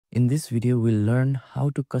In this video, we'll learn how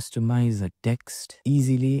to customize a text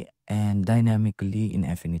easily and dynamically in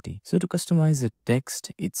Affinity. So to customize a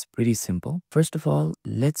text, it's pretty simple. First of all,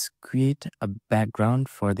 let's create a background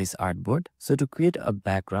for this artboard. So to create a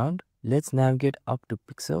background, let's navigate up to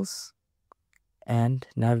pixels and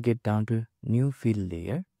navigate down to new fill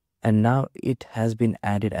layer. And now it has been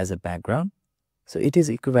added as a background. So it is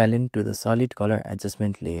equivalent to the solid color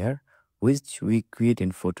adjustment layer, which we create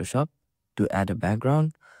in Photoshop to add a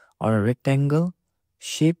background, or a rectangle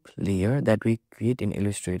shape layer that we create in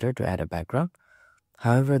Illustrator to add a background.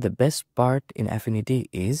 However, the best part in Affinity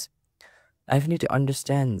is Affinity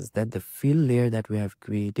understands that the fill layer that we have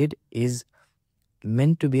created is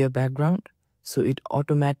meant to be a background, so it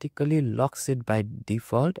automatically locks it by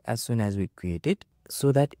default as soon as we create it,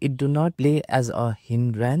 so that it do not play as a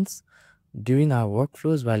hindrance during our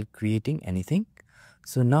workflows while creating anything.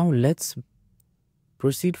 So now let's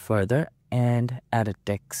proceed further and add a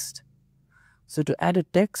text. So to add a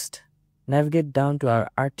text, navigate down to our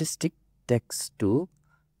artistic text tool,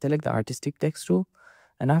 select the artistic text tool,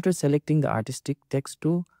 and after selecting the artistic text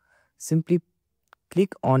tool, simply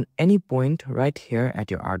click on any point right here at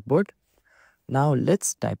your artboard. Now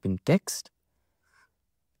let's type in text,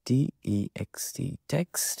 T-E-X-T,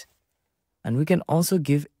 text, and we can also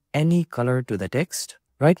give any color to the text.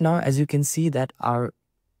 Right now, as you can see that our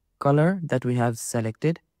color that we have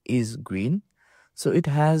selected is green. So it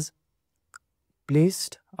has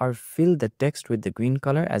placed or filled the text with the green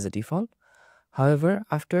color as a default. However,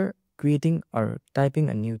 after creating or typing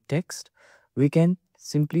a new text, we can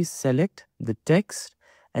simply select the text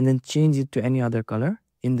and then change it to any other color.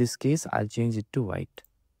 In this case, I'll change it to white.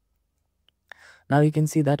 Now you can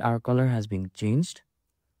see that our color has been changed.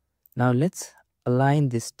 Now let's align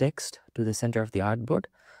this text to the center of the artboard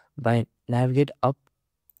by navigate up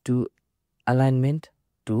to alignment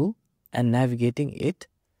tool and navigating it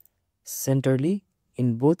centrally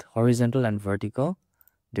in both horizontal and vertical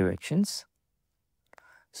directions.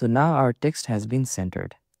 So now our text has been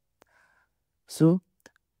centered. So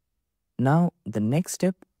now the next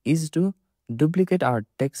step is to duplicate our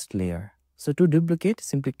text layer. So to duplicate,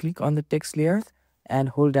 simply click on the text layer and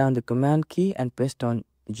hold down the command key and press on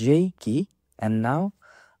J key, and now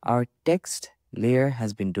our text layer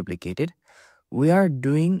has been duplicated. We are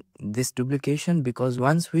doing this duplication because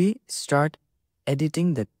once we start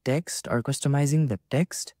editing the text or customizing the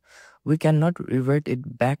text, we cannot revert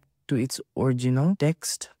it back to its original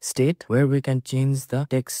text state where we can change the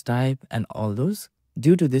text type and all those.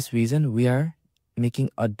 Due to this reason, we are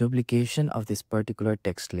making a duplication of this particular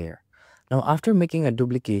text layer. Now, after making a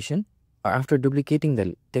duplication or after duplicating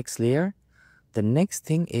the text layer, the next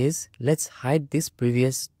thing is let's hide this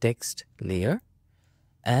previous text layer.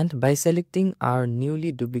 And by selecting our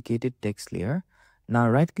newly duplicated text layer, now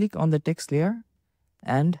right click on the text layer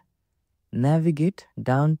and navigate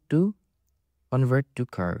down to convert to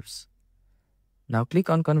curves. Now click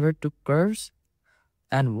on convert to curves,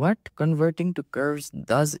 and what converting to curves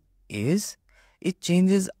does is it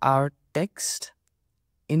changes our text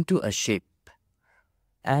into a shape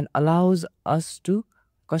and allows us to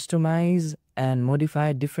customize and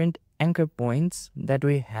modify different anchor points that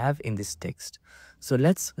we have in this text. So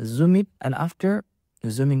let's zoom it, and after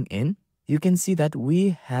zooming in, you can see that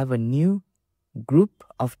we have a new group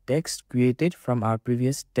of text created from our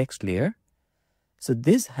previous text layer. So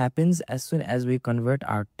this happens as soon as we convert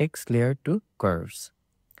our text layer to curves.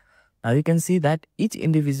 Now you can see that each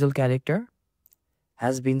individual character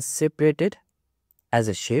has been separated as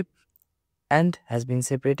a shape and has been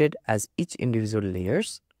separated as each individual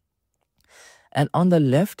layers. And on the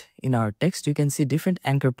left in our text, you can see different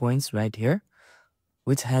anchor points right here,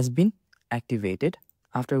 which has been activated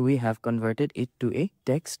after we have converted it to a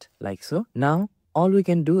text like so. Now, all we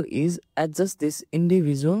can do is adjust this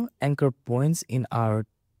individual anchor points in our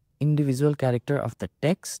individual character of the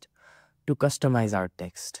text to customize our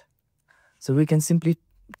text. So we can simply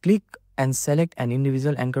click and select an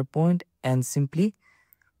individual anchor point and simply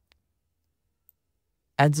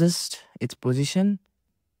adjust its position,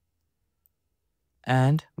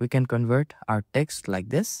 and we can convert our text like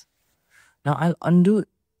this. Now I'll undo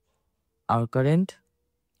our current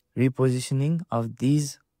repositioning of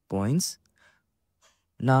these points.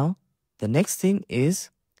 Now the next thing is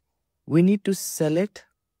we need to select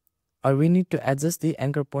or we need to adjust the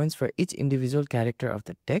anchor points for each individual character of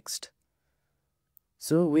the text.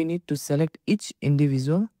 So we need to select each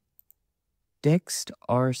individual text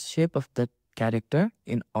or shape of the character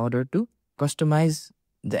in order to customize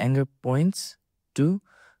the anchor points to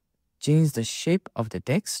change the shape of the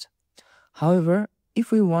text. However,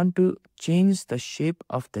 if we want to change the shape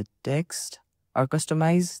of the text or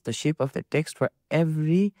customize the shape of the text for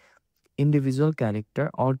every individual character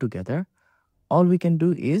altogether, all we can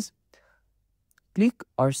do is click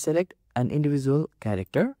or select an individual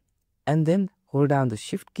character and then hold down the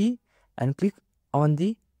shift key and click on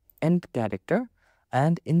the end character,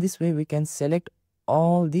 and in this way we can select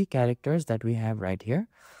all the characters that we have right here.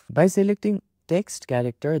 By selecting text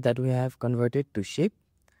character that we have converted to shape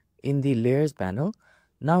in the layers panel,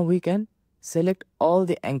 now we can select all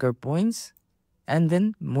the anchor points and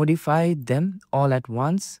then modify them all at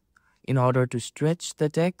once in order to stretch the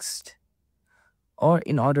text or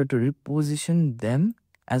in order to reposition them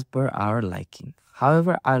as per our liking.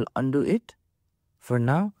 However, I'll undo it for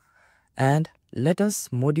now and let us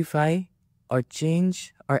modify or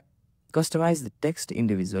change or customize the text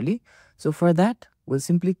individually. So for that, we'll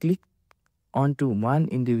simply click onto one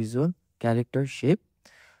individual character shape,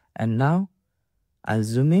 and now I'll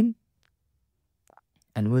zoom in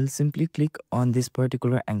and we'll simply click on this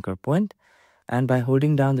particular anchor point, and by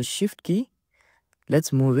holding down the shift key,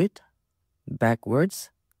 let's move it backwards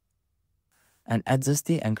and adjust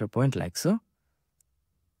the anchor point like so.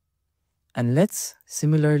 And let's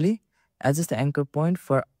similarly adjust the anchor point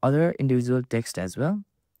for other individual text as well.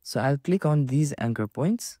 So I'll click on these anchor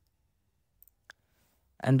points,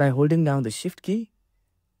 and by holding down the shift key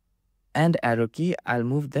and arrow key, I'll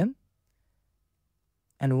move them.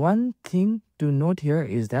 And one thing to note here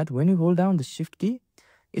is that when you hold down the shift key,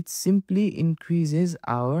 it simply increases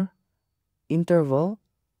our interval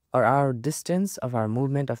or our distance of our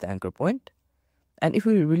movement of the anchor point. And if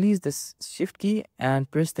we release this shift key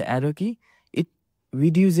and press the arrow key, it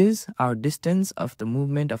reduces our distance of the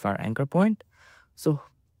movement of our anchor point. So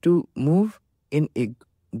to move in a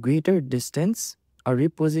greater distance or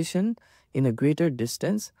reposition in a greater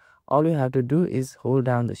distance, all we have to do is hold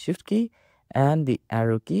down the shift key and the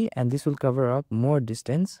arrow key, and this will cover up more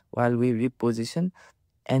distance while we reposition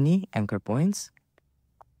any anchor points.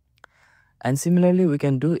 And similarly, we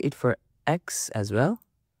can do it for X as well.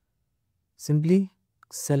 Simply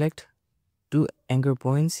select two anchor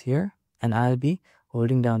points here, and I'll be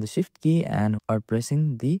holding down the shift key and or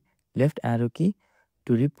pressing the left arrow key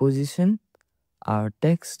to reposition our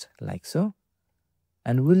text like so.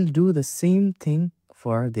 And we'll do the same thing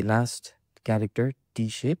for the last character T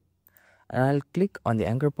shape. And I'll click on the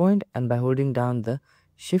anchor point, and by holding down the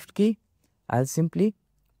shift key, I'll simply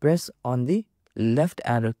press on the left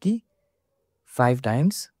arrow key 5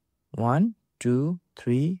 times. 1, 2,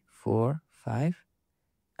 3, 4, 5.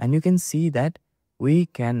 And you can see that we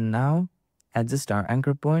can now adjust our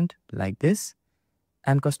anchor point like this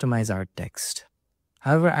and customize our text.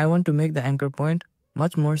 However, I want to make the anchor point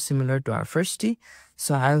much more similar to our first T,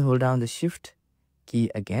 so I'll hold down the shift key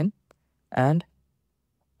again and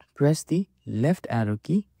press the left arrow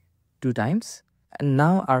key 2 times. And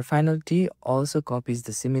now our final T also copies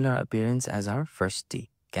the similar appearance as our first T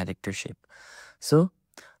character shape. So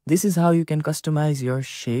this is how you can customize your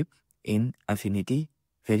shape in Affinity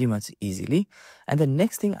very much easily. And the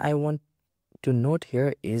next thing I want to note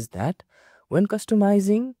here is that when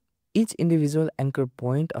customizing each individual anchor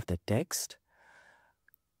point of the text,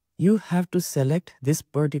 you have to select this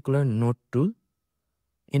particular node tool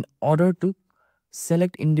in order to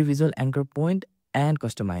select individual anchor point and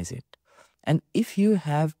customize it. And if you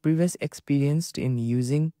have previous experience in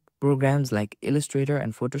using programs like Illustrator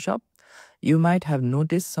and Photoshop, you might have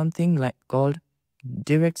noticed something like called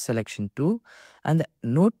direct selection tool, and the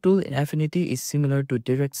node tool in Affinity is similar to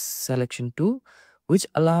direct selection tool, which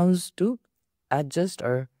allows to adjust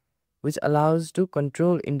or which allows to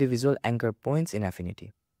control individual anchor points in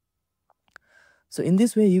Affinity. So in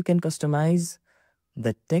this way you can customize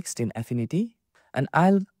the text in Affinity, and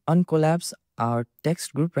I'll uncollapse our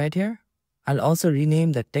text group right here. I'll also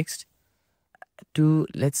rename the text to,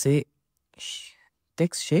 let's say,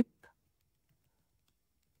 text shape.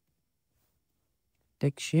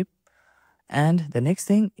 Text shape. And the next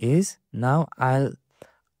thing is, now I'll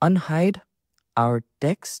unhide our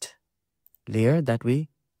text layer that we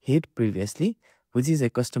hid previously, which is a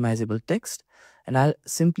customizable text, and I'll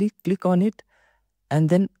simply click on it, and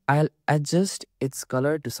then I'll adjust its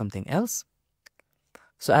color to something else.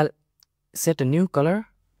 So I'll set a new color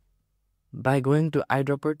by going to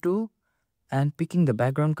eyedropper tool and picking the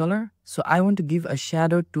background color. So I want to give a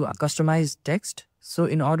shadow to a customized text. So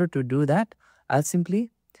in order to do that, I'll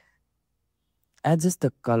simply adjust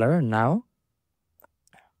the color now.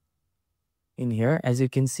 In here, as you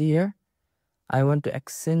can see here, I want to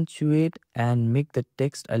accentuate and make the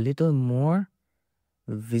text a little more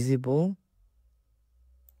visible.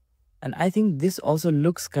 And I think this also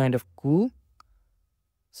looks kind of cool.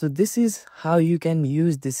 So this is how you can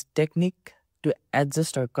use this technique to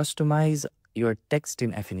adjust or customize your text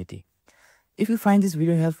in Affinity. If you find this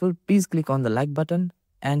video helpful, please click on the like button.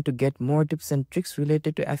 And to get more tips and tricks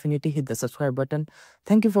related to Affinity, hit the subscribe button.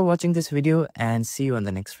 Thank you for watching this video and see you on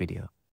the next video.